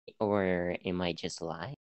Or am I just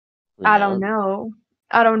lying? Who I don't knows? know.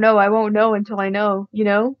 I don't know. I won't know until I know, you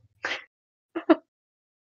know?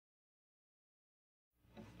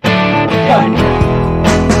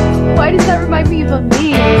 Why does that remind me of a meme?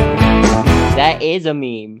 That is a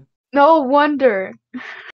meme. No wonder.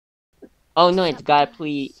 Oh no, it's God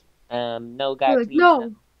please. No You're God like, please.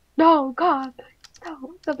 No. no, God,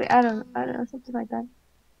 no, something. I don't know, something like that.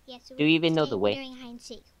 Yeah, so Do you even know today the we're way? doing hide and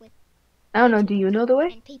seek with I don't know. Do you YouTubers know the way?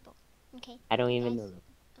 and people. Okay. I don't you even guys, know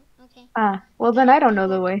the okay. Ah, well Okay, then now I don't know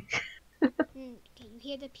people, the way. okay, you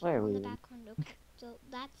hear the Where are people in the we? background. Okay, so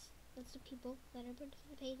that's the people that are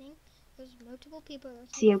participating. There's multiple people. There's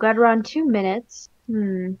See, like I've got 5. around 2 minutes.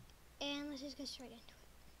 And let's just get straight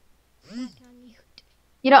into it. Back on mute.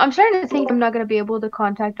 You know, I'm starting to think I'm not gonna be able to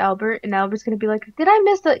contact Albert, and Albert's gonna be like, "Did I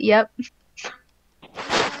miss the?" Yep.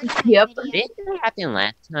 I'm starting my Yep. video. Didn't that happen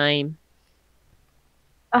last time?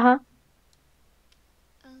 Uh-huh.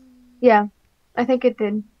 Um, Yeah. I think it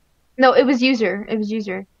did. No, it was user. It was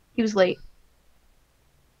user. He was late.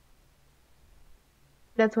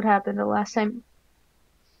 That's what happened the last time.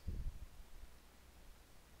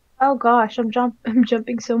 Oh gosh, I'm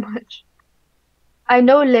jumping so much. I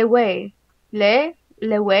know Le Way. Le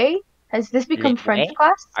Way? Has this Le become French way?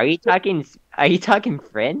 class? Are you talking? Are you talking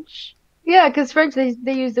French? Yeah, because French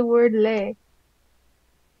they use the word le.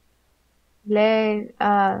 Le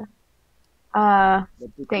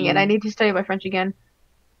dang it, I need to study my French again.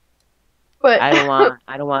 But I don't want.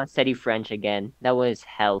 I don't want to study French again. That was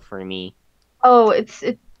hell for me. oh,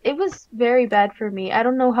 it was very bad for me. I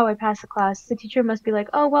don't know how I passed the class. The teacher must be like,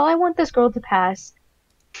 "Oh, well, I want this girl to pass."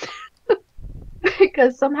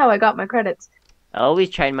 Because somehow I got my credits. I always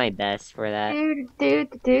tried my best for that.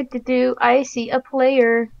 Do. I see a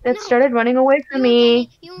player that no, started running away from you won't get me.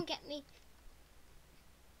 me. You won't get me.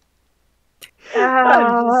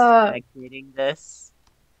 I'm just Ah, spectating this.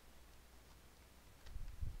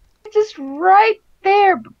 just right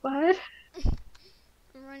there, bud.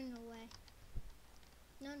 I'm running away.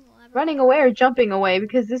 None will ever. Running away or jumping away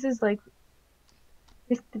because this is like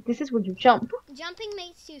this is where you jump. Jumping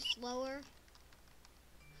makes you slower.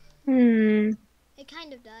 Hmm. It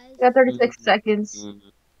kind of does. Got 36 seconds. Mm.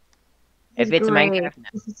 This If is it's great. Minecraft now,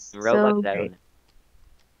 This is Roblox, so I don't great. know.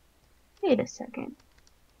 Wait a second.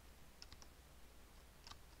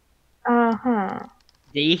 Uh-huh.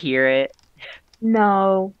 Do you hear it?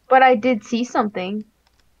 No, but I did see something.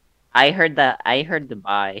 I heard the. I heard the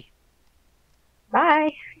bye.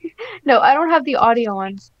 Bye. No, I don't have the audio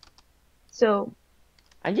on. So,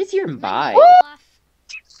 I'm just hearing My bye. mic's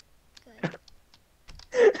off.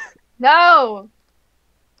 Good. no.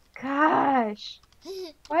 Gosh.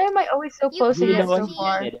 Why am I always so You close Do and you know yet passed what so he me.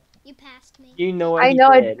 far? did? You passed me. Do you know what he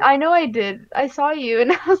did? I know I did. I saw you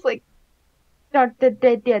and I was like, there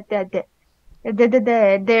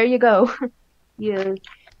you go. You.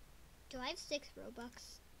 Do I have 6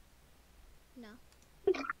 Robux? No.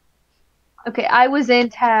 Okay, I was in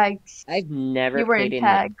tags. I've never You were played in in the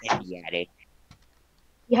tags. attic.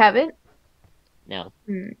 You haven't? No.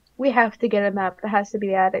 We have to get a map that has to be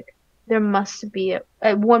the attic. There must be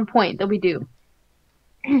at one point that we do.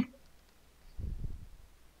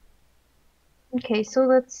 Okay, so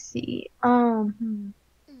let's see.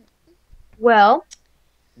 Well,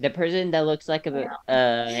 The person that looks like a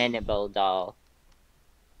Annabelle doll.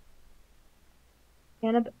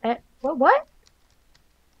 what?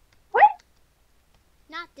 What?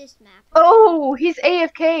 Not this map. Oh, he's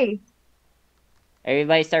AFK.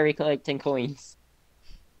 Everybody start collecting coins.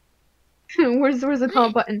 Where's the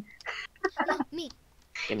call button? No, me.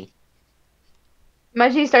 Gimme.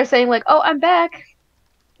 Imagine he starts saying like, "Oh, I'm back."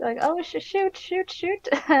 You're like, "Oh, shoot.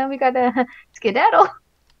 We gotta skedaddle."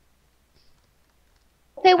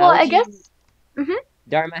 Okay, well, I guess.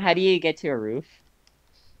 Dharma, how do you get to a roof?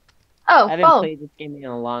 Oh, I haven't follow played this game in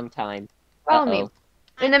a long time. me. Uh-oh.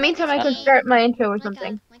 In the meantime, I can start my intro or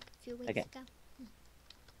something. Like a few weeks Okay. ago.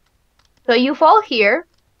 So you fall here,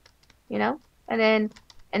 you know, and then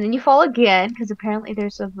you fall again because apparently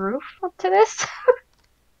there's a roof up to this.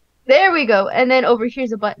 There we go, and then over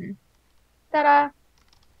here's a button. Ta-da!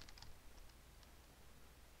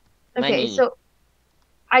 Okay, Money. so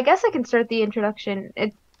I guess I can start the introduction.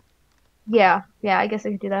 Yeah, I guess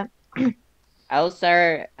I could do that. I'll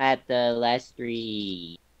start at the last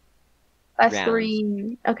 3 Last rounds.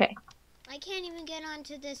 3. Okay. I can't even get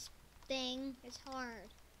onto this thing. It's hard.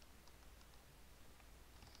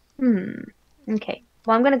 Okay.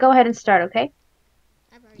 Well, I'm gonna go ahead and start, okay?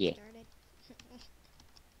 I've already Yeah. started.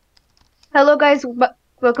 Hello, guys.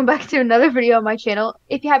 Welcome back to another video on my channel.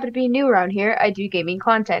 If you happen to be new around here, I do gaming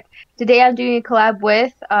content. Today, I'm doing a collab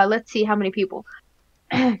with, let's see how many people.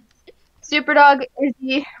 Superdog,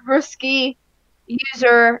 Izzy, Ruski,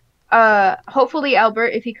 User, hopefully Albert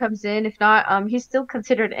if he comes in. If not, he's still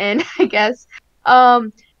considered in, I guess.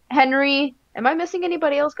 Henry. Am I missing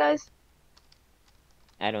anybody else, guys?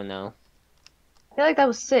 I don't know. I feel like that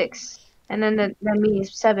was 6. And then me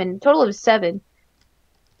is 7. Total of 7.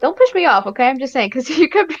 Don't push me off, okay? I'm just saying, because you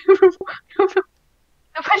could be. Don't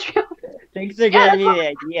push me off. Thanks for Yeah, giving me the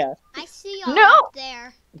idea. I see y'all No! up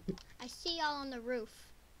there. I see y'all on the roof.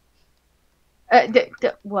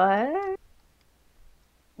 What?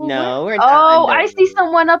 No, we're not. Oh, on the I see roof.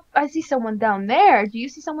 someone up. I see someone down there. Do you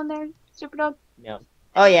see someone there, Superdog? No.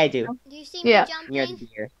 Oh yeah, I do. Do you see Yeah. me Near the jumping?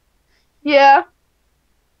 deer. Yeah.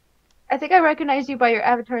 I think I recognize you by your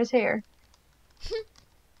avatar's hair.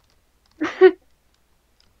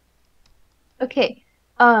 Okay.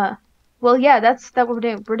 Well, yeah, that's what we're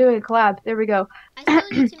doing. We're doing a collab. There we go. I still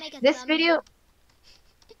need to make a This thumbnail. video.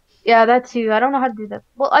 Yeah, that too. I don't know how to do that.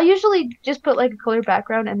 Well, I usually just put like a colored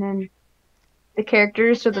background and then the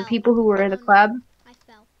characters or the Fell. people who were in the Oh, no. collab. I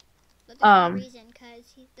fell. But there's no Um, reason,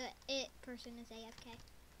 because the it person is AFK.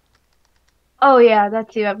 Oh yeah,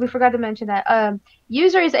 that too. We forgot to mention that.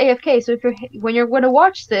 User is AFK, so if when you're going to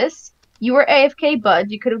watch this, you were AFK,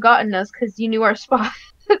 bud. You could have gotten us because you knew our spot.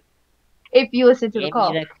 If you listened to the Give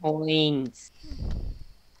call. me the coins.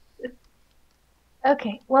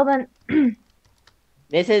 Okay, well then.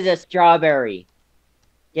 This is a strawberry.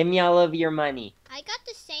 Give me all of your money. I got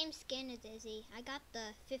the same skin as Izzy. I got the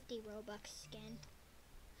 50 Robux skin.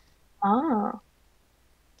 Ah.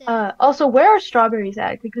 The, Also, where are strawberries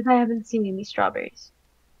at? Because I haven't seen any strawberries.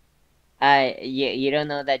 You don't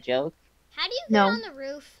know that joke? how do you get No. on the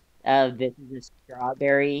roof? This is a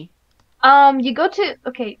strawberry. You go to.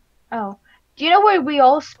 Okay. Oh. Do you know where we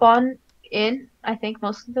all spawn in? I think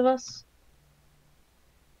most of us.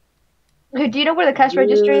 Okay, do you know where the cash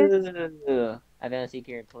register is? Ooh, I found a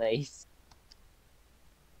secret place.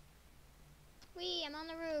 Wee, I'm on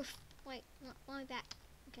the roof. Wait, let me back.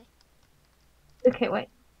 Okay, wait.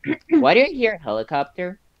 Why do you hear a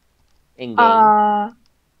helicopter? In game? A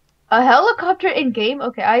helicopter in game?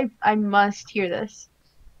 Okay, I must hear this.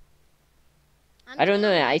 I don't know.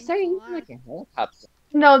 going I started far. using like a helicopter.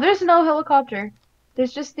 No, there's no helicopter.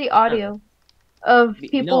 There's just the audio of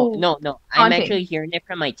people. No. I'm haunting. actually hearing it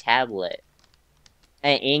from my tablet.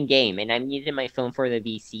 In game, and I'm using my phone for the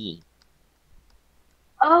VC.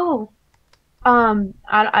 Oh.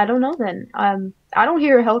 I don't know then. I don't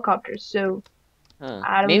hear helicopters, so Huh.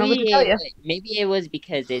 I don't know what to tell you. Maybe it was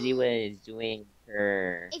because Izzy was doing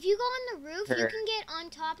her. If you go on the roof, you Her- can get on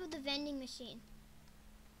top of the vending machine.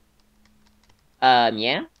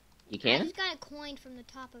 Yeah, you I can. just got a coin from the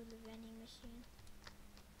top of the vending machine.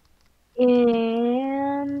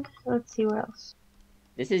 And let's see where else.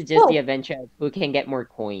 This is just Whoa. the adventure of who can get more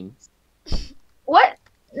coins. What?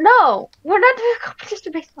 No, we're not doing a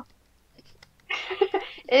competition baseball.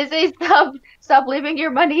 Izzy, stop leaving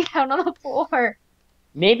your money down on the floor.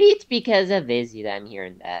 Maybe it's because of Izzy that I'm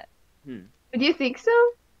hearing that. Do you think so?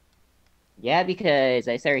 Yeah, because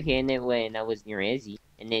I started hearing it when I was near Izzy,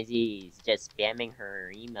 and Izzy's just spamming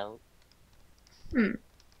her emote.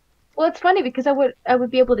 Well, it's funny because I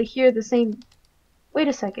would be able to hear the same. Wait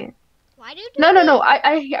a second. Why do No.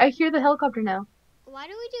 I hear the helicopter now. Why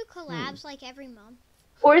do we do collabs like every month?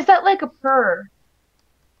 Or is that like a purr?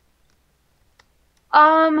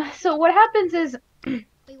 So what happens is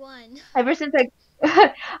We won. ever since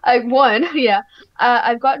I won, yeah.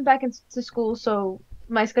 I've gotten back into school, so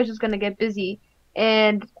my schedule's gonna get busy,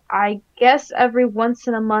 and I guess every once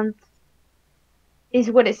in a month is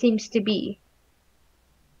what it seems to be.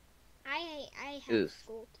 I have Oof.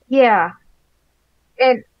 school too. Yeah,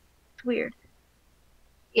 and it's weird.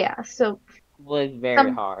 Yeah. So. Was very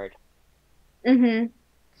Um, hard. Mhm.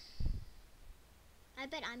 I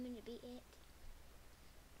bet I'm gonna be it.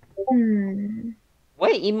 Hmm.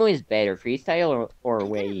 What emo is better, freestyle or I'm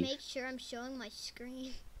gonna wave? make sure I'm showing my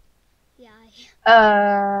screen. Yeah.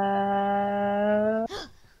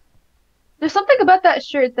 There's something about that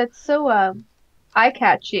shirt that's so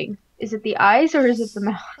eye-catching. Is it the eyes or is it the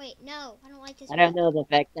mouth? Wait, no, I don't like this. I don't know, the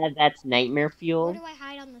fact that that's nightmare Where fuel. do I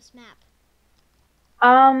hide on this map?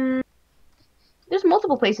 There's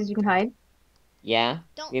multiple places you can hide. Yeah,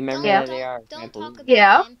 Don't remember don't, that they are don't trampolines. talk about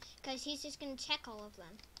Yeah. him, because he's just gonna check all of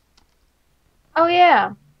them. Oh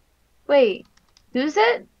yeah. Wait, who's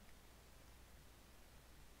it?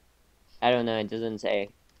 I don't know, it doesn't say.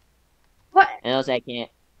 What? And also I can't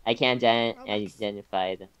Robux. Oh,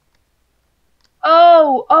 identify them.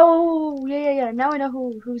 yeah. Now I know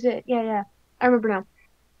who's it. Yeah. I remember now.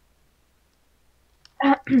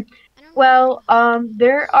 I don't know Well, what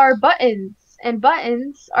there are buttons, and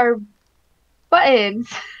buttons are buttons.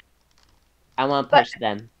 I want to But- push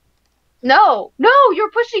them. No, no,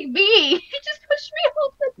 you're pushing me. You just pushed me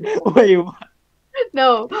off the Wait, what?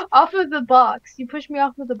 No, off of the box. You pushed me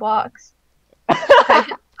off of the box.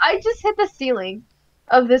 I just hit the ceiling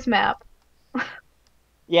of this map.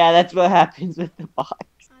 Yeah, that's what happens with the box.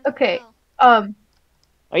 I don't Okay. know. Are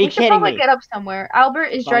you We should kidding probably me? get up somewhere. Albert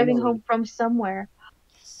is driving Finally. home from somewhere.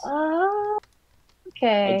 Yes. I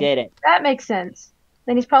Okay. did it. That makes sense.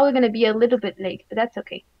 Then he's probably gonna be a little bit late, but that's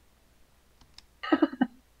okay.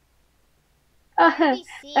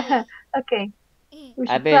 RBC. Okay. We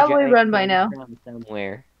I should bet probably run by now. from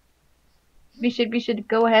somewhere. We should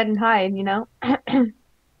go ahead and hide, you know? 'Cause,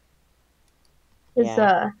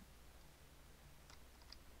 Yeah.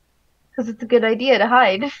 'cause it's a good idea to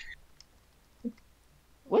hide.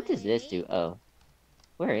 What does this do? Wait. Oh.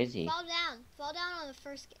 Where is he? Fall down. Fall down on the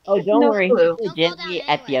first. Oh, don't No worry. clue. He's Don't fall down legitimately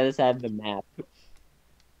at the anyway. other side of the map.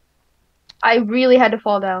 I really had to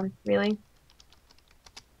fall down. Really?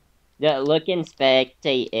 Yeah, look and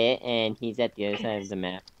spectate it, and he's at the other side of the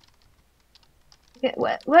map. Okay,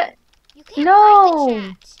 what? What? You can't No.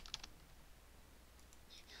 private chat.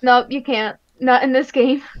 Nope, you can't. Not in this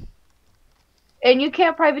game. And you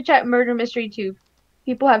can't private chat Murder Mystery Tube.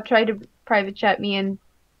 People have tried to private chat me, and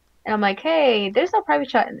I'm like, hey, there's no private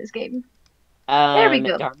chat in this game. There we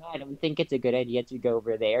go. Dharma, I don't think it's a good idea to go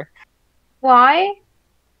over there. Why?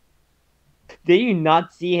 Did you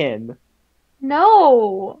not see him?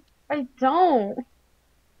 No, I don't.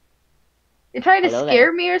 You're trying to Hello scare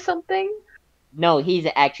there. me or something? No, he's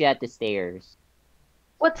actually at the stairs.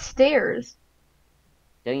 What stairs?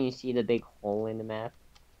 Don't you see the big hole in the map?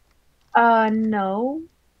 No.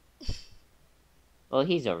 Well,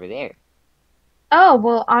 he's over there. Oh,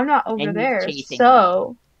 well, I'm not over And he's there, chasing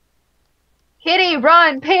so. Kitty,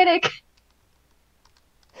 run, panic!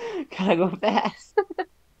 Gotta go fast.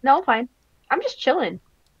 No, I'm fine. I'm just chilling.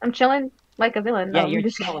 I'm chilling like a villain. Yeah, No, you're I'm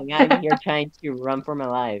just chilling. I'm here trying to run for my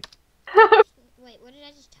life. Wait, what did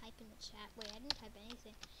I just type in the chat? Wait, I didn't type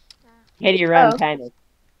anything. Kitty, run, Oh. panic.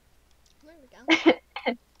 There we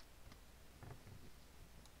go.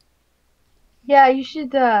 Yeah, you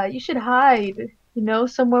should hide. You know,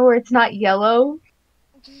 somewhere where it's not yellow.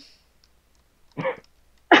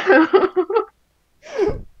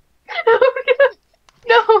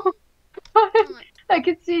 No, I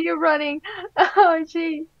can see you running. Oh,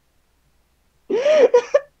 jeez.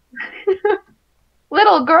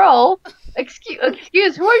 Little girl,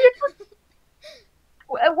 excuse, who are you?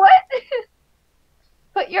 What?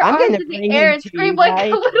 Put your I'm arms gonna in the bring air him and to scream you like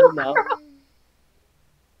guys, a so little you know. girl.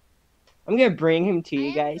 I'm gonna bring him to I you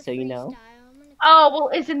have guys, the so you know. freestyle. I'm gonna Oh, well,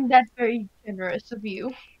 isn't that very generous of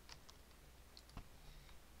you?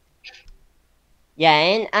 Yeah,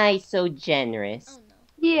 and I so generous. Oh no.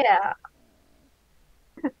 Yeah.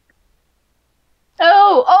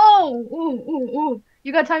 Oh, ooh.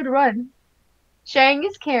 You got time to run. Sharing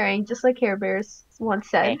is caring, just like Care Bears once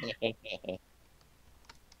said.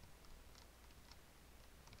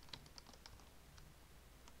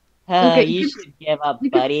 Okay, You should give up, you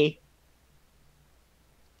can- buddy.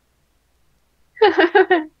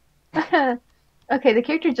 Okay, the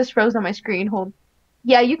character just froze on my screen. Hold.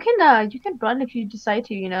 Yeah, you can run if you decide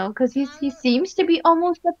to, you know, because he seems to be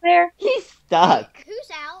almost up there. He's stuck.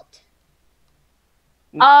 Who's out?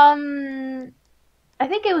 I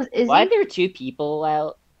think it was Izzy. Why are there two people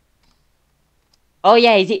out? Oh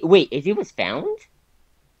yeah, Izzy was found?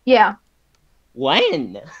 Yeah,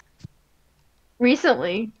 When?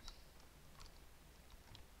 recently.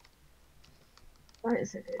 What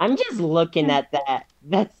is it? I'm just looking at that.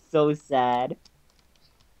 That's so sad.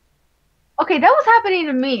 Okay, that was happening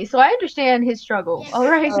to me, so I understand his struggle. Yes. All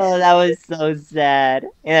right. Oh, that was so sad.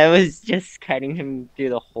 And I was just cutting him through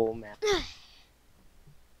the whole map.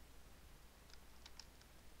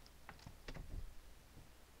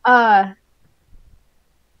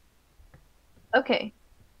 Okay.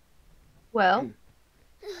 Well,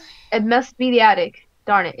 it must be the attic.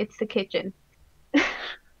 Darn it, it's the kitchen.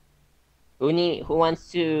 Who wants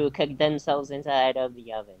to cook themselves inside of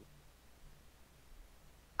the oven?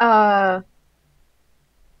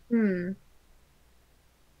 Hmm.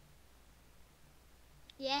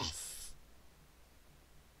 Yes.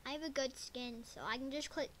 I have a good skin, so I can just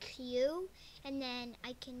click Q, and then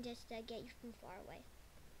I can just get you from far away.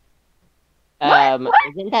 What?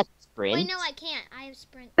 Isn't that sprint? Wait, no, I can't. I have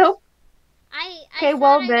sprint. Nope. I Okay, thought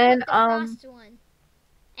well I then, clicked the frost one.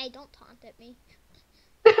 Hey, don't taunt at me.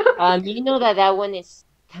 You know that one is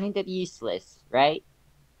kind of useless, right?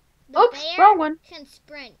 The Oops, bear wrong one. can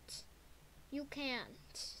sprint. You can't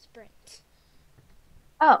sprint.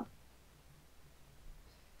 Oh,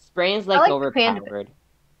 Sprint's I like like the panda. overpowered,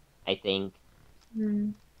 I think. hmm.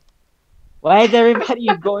 Why is everybody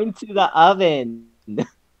going to the oven? The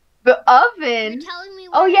You're oven. telling me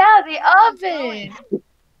Oh where yeah, the everyone's oven. going.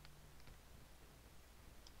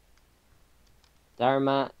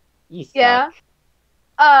 Dharma, you suck. Yeah.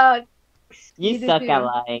 You You do suck at too.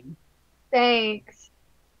 lying. Thanks.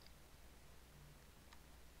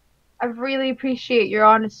 I really appreciate your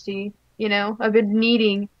honesty. You know, I've been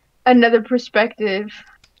needing another perspective.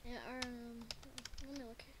 Yeah, let me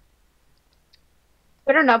look.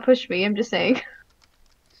 Better not push me, I'm just saying.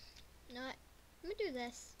 No, let me do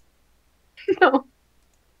this. No.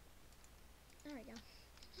 There we go.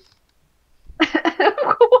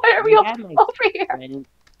 Why are we You all have my over here? friend.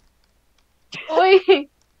 Oi.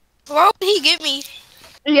 Why would he get me?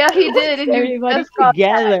 Yeah, he did, and you Everybody just got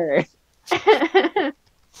together. that.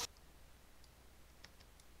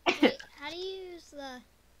 Wait, how do you use the?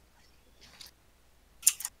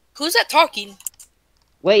 Who's that talking?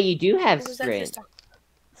 Wait, you do have Who's that just sprint. talking?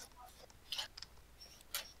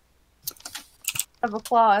 Of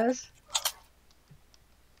applause.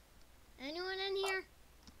 Anyone in here?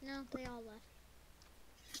 No, they all left.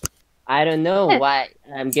 I don't know why.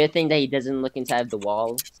 Good thing that he doesn't look inside the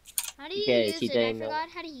walls. How do you Because he use it? I didn't know. forgot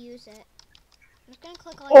how to use it. I'm just gonna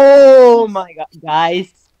click all. Oh your my god,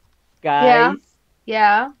 guys, Yeah.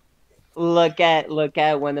 Yeah. look at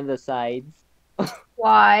one of the sides.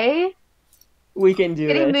 Why? We can do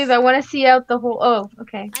Can you this. move? I want to see out the whole. Oh,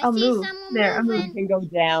 okay. I I'll see move. someone There, I We moving. moved. can go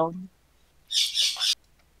down.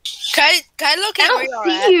 Can I I locate where don't you're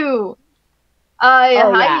see at? you. Oh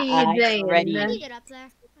yeah, Hi, I'm Jane. How do you ready. get up there? I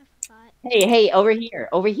forgot. Hey, over here.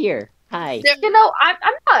 Hi. There- You know, I'm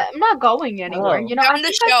not going anywhere. Hello. You know, I On the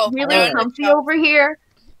think I'm shelf. really They're on the comfy shelf. over here.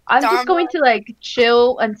 I'm just Dharma. going to like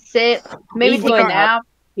chill and sit, maybe He's take a going nap.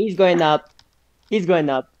 He's going up. He's going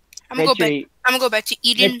up. I'm gonna go back. Retreat. I'm gonna go back to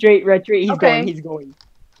Eden. Retreat. He's Okay. going. He's going.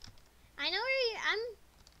 I know where I'm.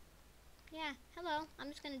 Yeah. Hello. I'm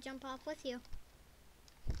just gonna jump off with you.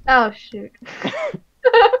 Oh shoot.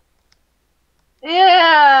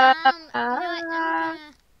 Yeah. You know what? I'm gonna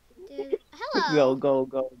do. Hello.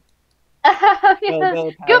 Go. Yeah.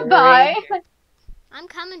 Go, Power Goodbye. Ranger. I'm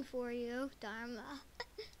coming for you, Dharma.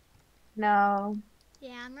 No.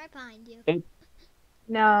 Yeah, I'm right behind you.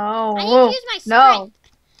 No. I need to use my sprint. No.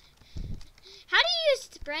 How do you use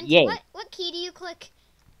sprint? Yay. What key do you click?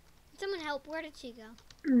 Someone help. Where did she go?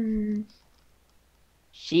 Hmm.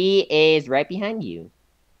 She is right behind you.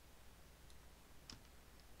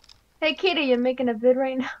 Hey, Kitty, you're making a vid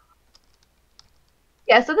right now.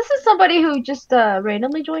 Yeah, so this is somebody who just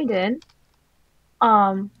randomly joined in.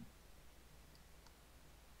 Shall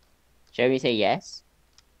we say yes?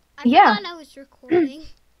 I Yeah. forgot I was recording.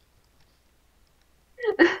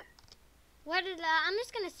 What did I'm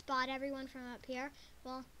just gonna spot everyone from up here.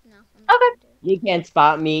 Well, no. I'm not Okay. gonna do it. You can't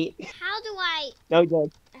spot me. How do I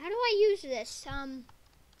use this?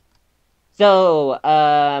 So,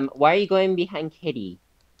 why are you going behind Kitty?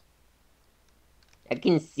 I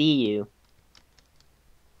can see you.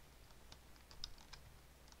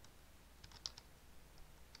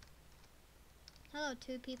 Hello,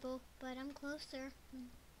 two people, but I'm closer.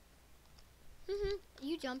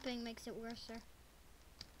 You jumping makes it worse, sir.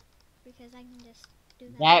 Because I can just do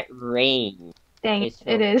that. That rain. Dang, It's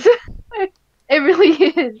it so- is. It really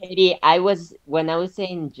is. Kitty, when I was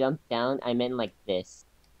saying jump down, I meant like this.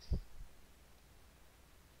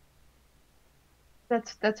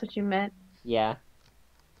 That's what you meant. Yeah.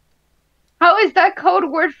 How is that code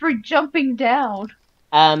word for jumping down?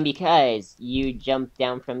 Because you jump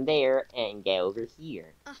down from there and get over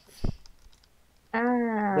here. Oh,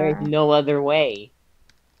 There's Ah. no other way.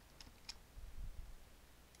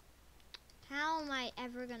 how am I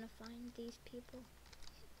ever gonna find these people?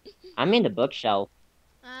 I'm in the bookshelf.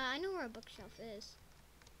 I know where a bookshelf is.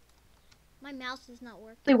 My mouse is not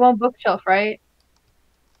working. Only one bookshelf, right?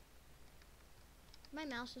 My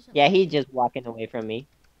mouse isn't. Yeah, working. he's just walking away from me.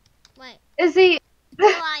 Wait, Is he?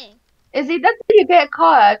 you're lying. Is he? That's how you get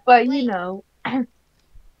caught, but you Wait. know. I'm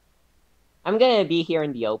gonna be here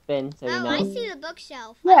in the open, so you Oh, know. I see the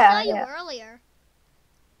bookshelf. Yeah, I saw you yeah. earlier.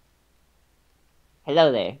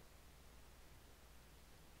 Hello there.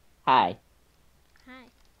 Hi. Hi.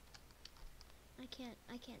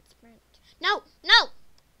 I can't sprint. No!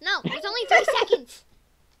 There's only 3 seconds.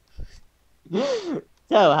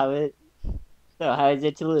 How is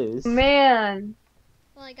it to lose? Man.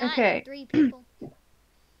 Well, I got Okay. 3 people.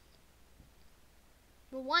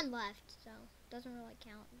 Well, 1 left, so doesn't really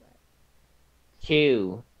count. But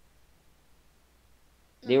 2.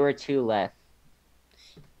 There were 2 left.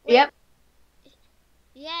 Wait. Yep.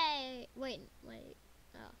 Yay! Wait.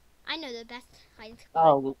 Oh, I know the best hiding spot.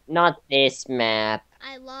 Oh, not this map.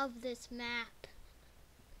 I love this map.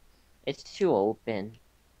 It's too open.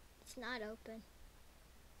 It's not open.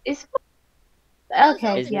 It's It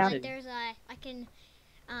okay. was Is open, Yeah. this but there's a I can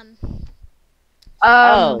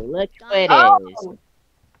Oh, look what it is.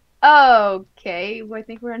 Okay. Well, I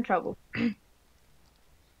think we're in trouble.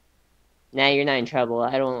 Now you're not in trouble.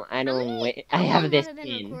 I How have long this have I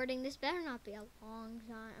been in. recording? This better not be a long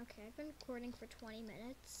time. Okay, I've been recording for 20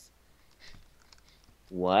 minutes.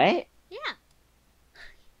 What? Yeah.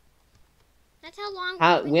 That's how long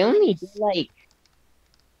How we've been we doing only did this. like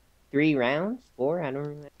 3 rounds? 4? I don't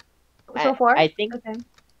remember. So far. I think Okay.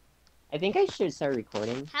 I should start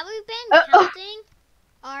recording. Have we been counting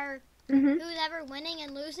our Mhm. who's ever winning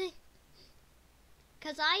and losing?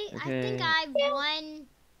 Cause I think Okay. I've won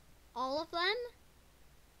all of them.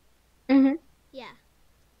 Mhm. Yeah.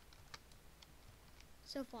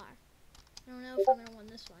 So far. I don't know if I'm gonna win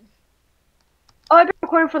this one. Oh, I've been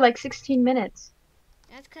recording for like 16 minutes.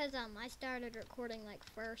 That's cause I started recording like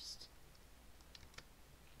first.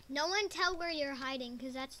 No one tell where you're hiding,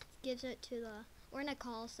 cause that gives it to the. We're in a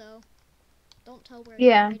call, so don't tell where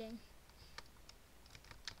Yeah. you're hiding.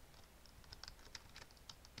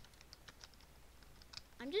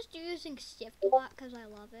 I'm just using shift a lot cause I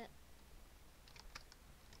love it.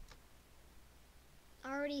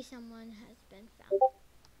 Already someone has been found.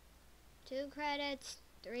 2 credits,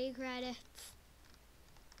 3 credits.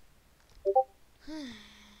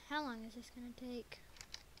 How long is this gonna take?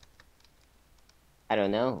 I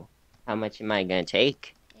don't know. How much am I gonna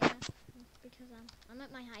take? Yeah, because I'm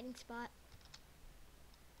at my hiding spot.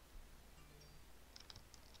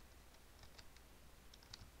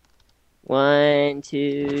 One,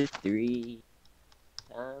 two, three.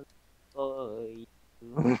 Time for you.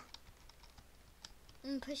 I'm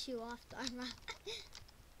gonna push you off, Dharma.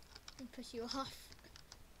 I'm push you off.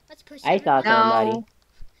 Let's push I thought everyone off. somebody.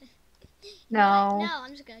 No. You know what? No. No,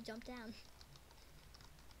 I'm just gonna jump down.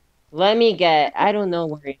 Let me get. I don't know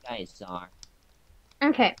where you guys are.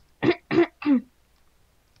 Okay.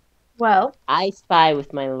 Well. I spy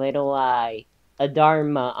with my little eye a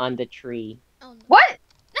Dharma on the tree. Oh no. What?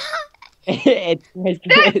 It's That's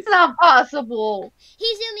Christmas. not possible.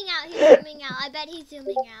 He's zooming out. He's zooming out. I bet he's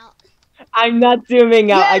zooming out. I'm not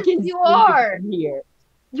zooming out. I Yes, can you see are. it from here.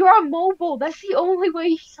 You're on mobile. That's the only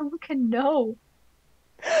way someone can know.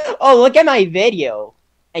 Oh, look at my video,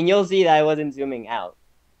 and you'll see that I wasn't zooming out.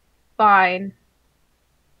 Fine.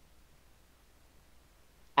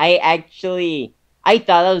 I thought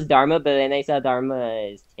that was Dharma, but then I saw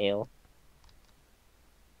Dharma's tail.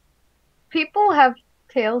 People have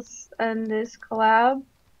tails in this collab.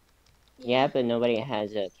 Yeah, but nobody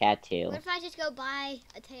has a cat What tail. if I just go buy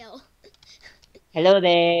a tail? Hello What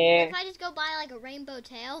there. if I just go buy like a rainbow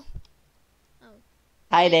tail?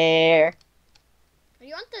 Hi there. Are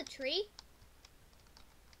you on the tree?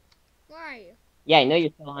 Where are you? Yeah, I know you're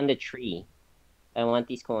still on the tree. I want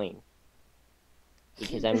these coins.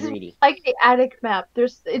 Because I'm This is greedy. like the attic map.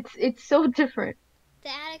 It's so different. The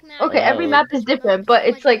attic map. Okay, every Hello. map is different, but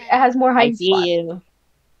it's like it has more I hiding see spots. you.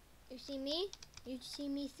 You see me? You see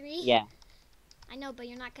me 3? Yeah. I know, but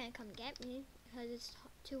you're not gonna come get me because it's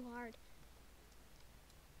too hard.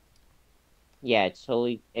 Yeah, it's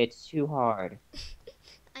too hard.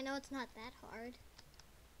 I know it's not that hard.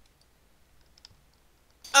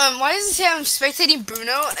 Why does it say I'm spectating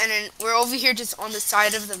Bruno and then we're over here just on the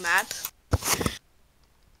side of the map?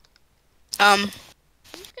 I'm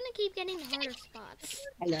just gonna keep getting the harder spots.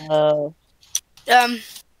 Hello. Are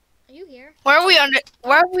you here? where are we on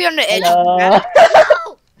the edge of the Hello. map?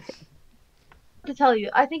 No! To tell you,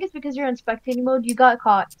 I think it's because you're in spectating mode. You got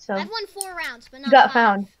caught, so I've won 4 rounds, but not you got 5.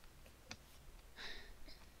 found.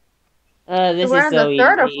 This So we're is in so the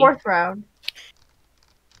third or easy. fourth round.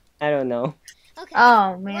 I don't know. Okay.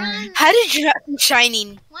 Oh man. How did you not see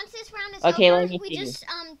Shining? Once this round is Okay, over, let me we see. just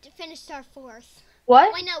finished our 4th.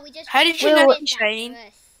 What? Wait, no, we just. How did you not finished see after Shining?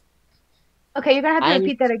 this. Okay, you're gonna have to I'm-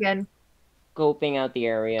 repeat that again. Scoping out the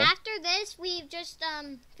area. After this, we've just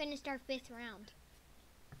finished our 5th round.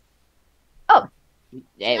 It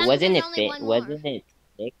means wasn't there's it only fit? one more. Wasn't it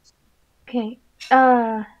 6? Okay.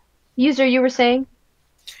 User, you were saying?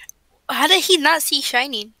 How did he not see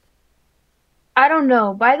Shining? I don't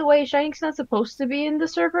know. By the way, Shining's not supposed to be in the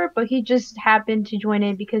server, but he just happened to join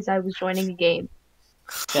in because I was joining a game.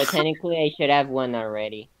 So technically, I should have won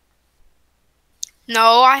already.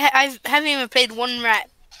 No, I haven't even played one round.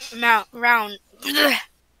 Round. Mm-hmm.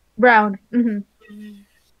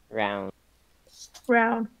 Round.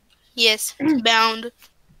 Round. Yes, bound.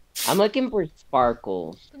 I'm looking for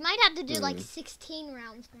sparkles. We might have to do like 16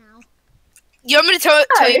 rounds now. You want me to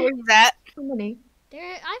tell you where he's at? How many? I've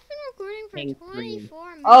been recording Thank for you. 24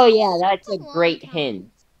 minutes. Oh yeah, that's a long great time.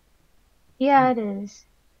 hint. Yeah, it is.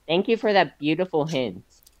 Thank you for that beautiful hint.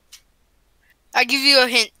 I'll give you a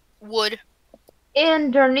hint. Wood.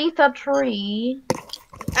 Underneath a tree.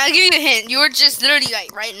 I'll give you a hint. You were just literally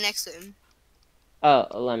like right next to him. Oh,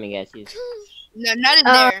 let me guess. He's No, not in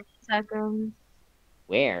Uh, there. Second.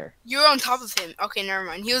 where? You were on top of him. Okay, never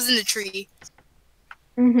mind. He was in the tree.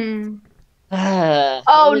 Mm-hmm. Oh,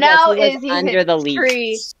 Oh, now he was Izzy under hit the the leaf.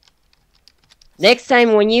 tree. Next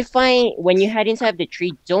time when you hide inside the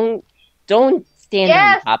tree, don't stand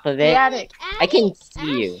Yes, on top of the it. attic. I can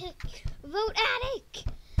see you. Vote attic.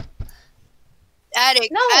 Attic.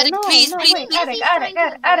 No, Attic, no, please, no, please, wait, please. attic, He's attic, trying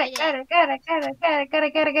to attic, avoid attic, attic, attic, attic,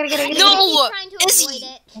 attic, attic, attic, attic, No, He's trying to Izzy.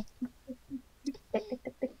 avoid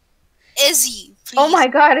it. Izzy, please. Oh my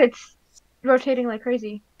god, it's rotating like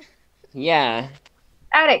crazy. Yeah.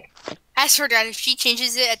 Attic. Ask her that if she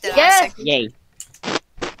changes it at the last Yes, second. Yay.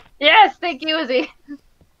 yes, thank you, Izzy.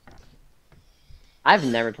 I've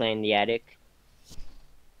never played in the attic.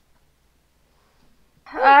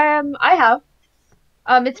 I have.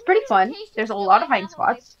 It's pretty fun. Notifications There's a going lot of hiding off on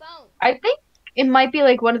my spots. phone. I think it might be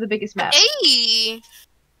like one of the biggest maps, Hey,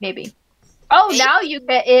 maybe. Oh, Hey. now you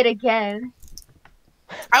get it again.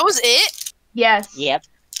 I was it. Yes. Yep.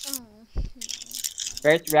 Oh.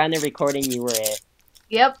 First round of recording, you were it.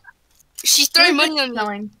 Yep. She's throwing money on me.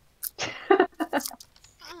 Selling.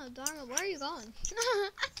 Oh, darn it, where are you going?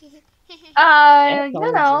 That's You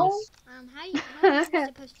all know. just- How are you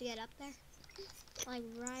supposed to get up there? Like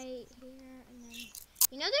right here,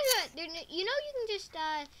 and then you know you can just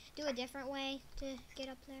do a different way to get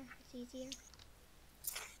up there. It's easier.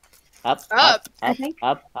 Up, Up. I think.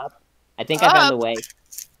 up. I think I found the way.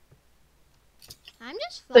 I'm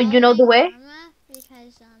just So you know the way? following Karma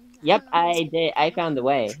because Yep, I don't know. I did. I found the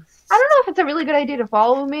way. I don't know if it's a really good idea to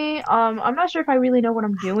follow me. I'm not sure if I really know what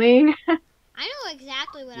I'm doing. I know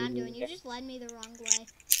exactly what I'm doing. You just led me the wrong way.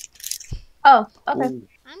 Oh, okay. Ooh.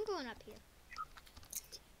 I'm going up here.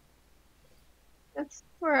 That's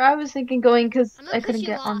where I was thinking going because I'm gonna I push couldn't you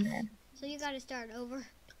get on off. there. So you gotta start over.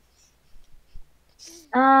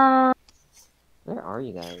 Where are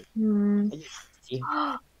you guys? Hmm. I just see.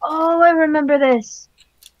 Oh, I remember this.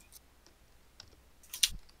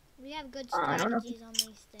 We have good I don't know if- strategies on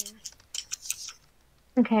these things.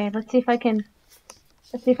 Okay, let's see if I can.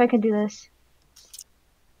 Let's see if I can do this.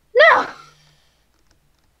 No.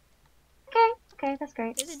 Okay, that's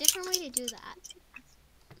great. There's a different way to do that.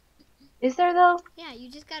 Is there though? Yeah, you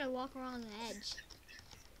just gotta walk around the edge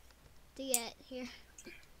to get here.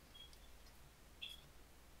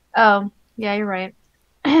 Oh, yeah, you're right.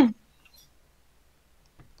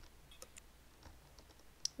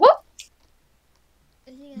 Whoop!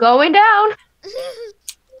 Is he gonna- Going down.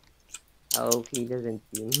 I hope he doesn't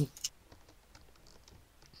see me.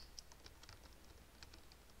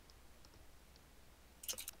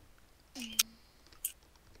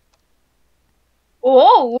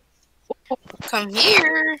 Whoa! Come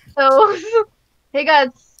here. So they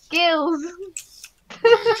got skills.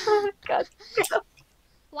 got skills.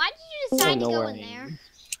 Why did you decide to know go where in I there? am.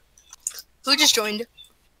 Who just joined?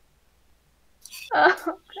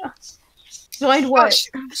 Oh, God. Joined what?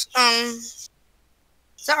 Is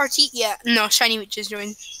that RT? Yeah. No, Shiny just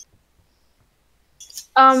joined.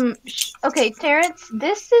 Okay, Terrence,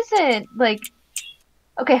 this isn't like.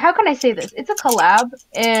 Okay, how can I say this? It's a collab,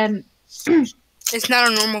 and It's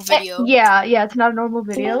not a normal video. yeah, it's not a normal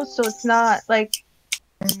video, so it's not like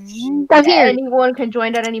I'm here. anyone can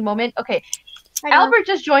join at any moment. Okay, Albert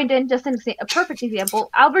just joined in, just a perfect example.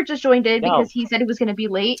 Albert just joined in No. because he said he was going to be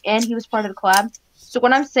late and he was part of the collab. So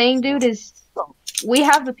what I'm saying, dude, is we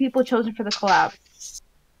have the people chosen for the collab.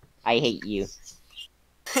 I hate you.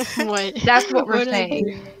 What? That's what we're What did I saying.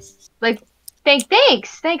 do? Like, thanks,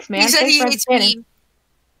 man. He said Thanks he for hates understanding. me.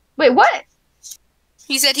 Wait, what?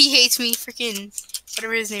 He said he hates me. Freaking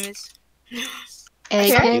whatever his name is.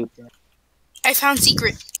 Egghead? I found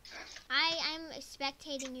secret. I'm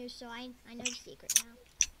spectating you, so I know the secret now.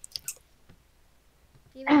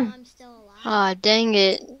 Even though I'm still alive. Aw, dang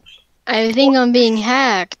it. I think I'm being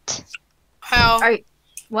hacked. How? Alright.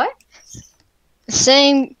 What?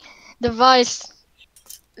 Same device.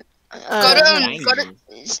 Go to- Shiny. go to-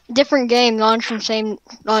 Different game, launch from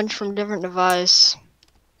different device.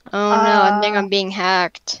 Oh no, I think I'm being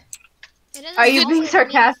hacked. It doesn't Are you always being mean the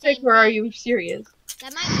sarcastic same or are thing. you serious?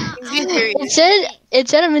 That might not He's always serious. be the It said same. it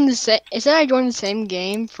said I'm in the same. It said I joined the same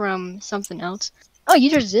game from something else. Oh, you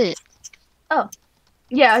just did.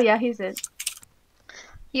 Yeah, he's it.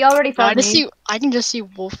 He already I found me. just see. I can just see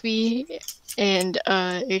Wolfie and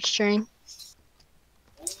H Train.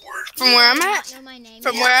 From where I'm You at? don't know my name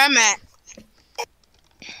From yet. where I'm at.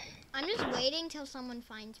 I'm just waiting till someone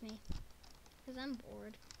finds me. Because I'm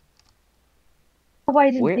bored. why I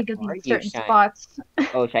didn't Where think of are these you, certain Shine? spots.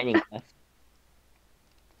 Oh, Shining Clef.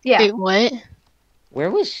 Yeah. Wait, what? Where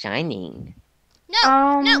was Shining?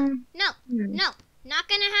 No, no, Hmm. no, not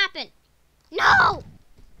gonna happen. No!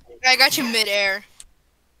 I got you midair.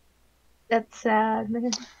 That's sad.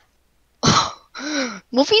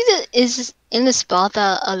 Wolfie is in the spot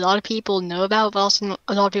that a lot of people know about, but also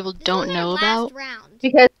a lot of people This don't was our know last about. round.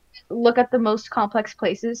 Because look at the most complex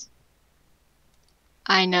places.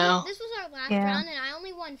 I know. This was our last Yeah. round, and I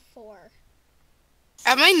only won 4.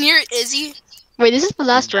 Am I near Izzy? Wait, this is the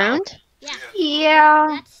last No. round? Yeah. Yeah.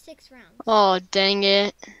 That's 6 rounds. Oh, dang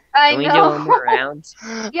it. I Can we do know. one more round?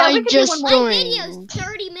 Yeah, we I could do just one more. My video's joined.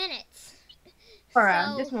 30 minutes.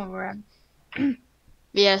 Round. So- Just one more round.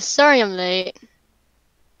 Yeah, sorry I'm late.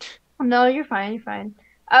 No, you're fine. You're fine.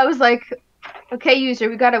 I was like, okay, user,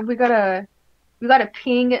 we gotta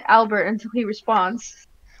ping Albert until he responds.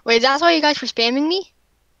 Wait, that's why you guys were spamming me?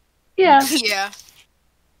 Yeah. Yeah.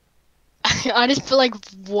 I just feel like,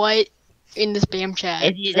 what in the spam chat?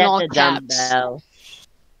 Izzy's In at all the caps. dumbbell.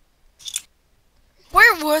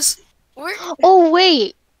 Where? Oh,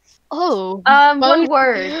 wait. Oh. One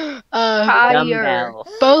word. Tire. Dumbbell.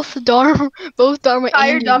 Both Dharma Tire and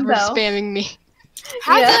you were dumbbell. spamming me.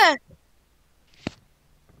 How Yeah. the?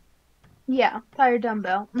 Yeah, tire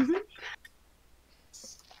dumbbell. Mhm.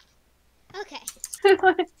 Okay.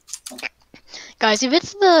 Guys, if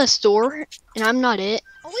it's the store and I'm not it,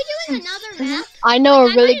 Are we doing another map? I know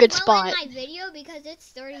Like, a really I might good as well end spot. my video because it's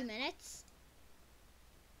 30 minutes.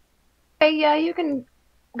 Hey, yeah, you can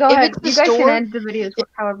go If ahead. it's the You guys can store- end the videos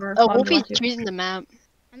however Oh, long you Wolfie's want to. choosing the map.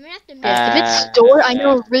 I'm gonna have to make Yes, if it's store, I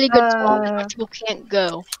know a really good spot Uh, where people can't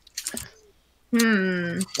go.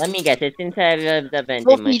 Let me guess, it's inside of the vending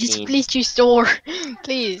Wolfie, just machine. please choose store.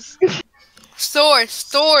 Please. Store.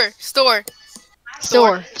 Store.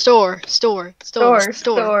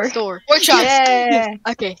 Workshop. Yeah.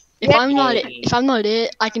 Okay, if I'm not it, Yay. if I'm not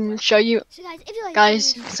it, I can show you. So guys, if you like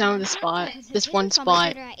Guys, this video, some of the spot, this one follow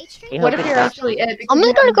my spot. Twitter at H-Train. Hey, What hope if it's you're not- actually it? because I'm you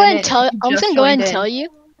just gonna haven't go been ahead and it, tell. you I'm just just gonna go ahead and joined tell in. you.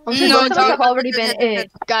 I'm So just No, gonna most go of ahead us have already been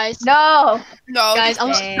it. guys. No. No. Guys, I'm Dang.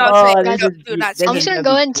 just Dang. Not Oh, saying this no, is do not this say I'm is just gonna gonna go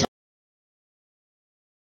be ahead and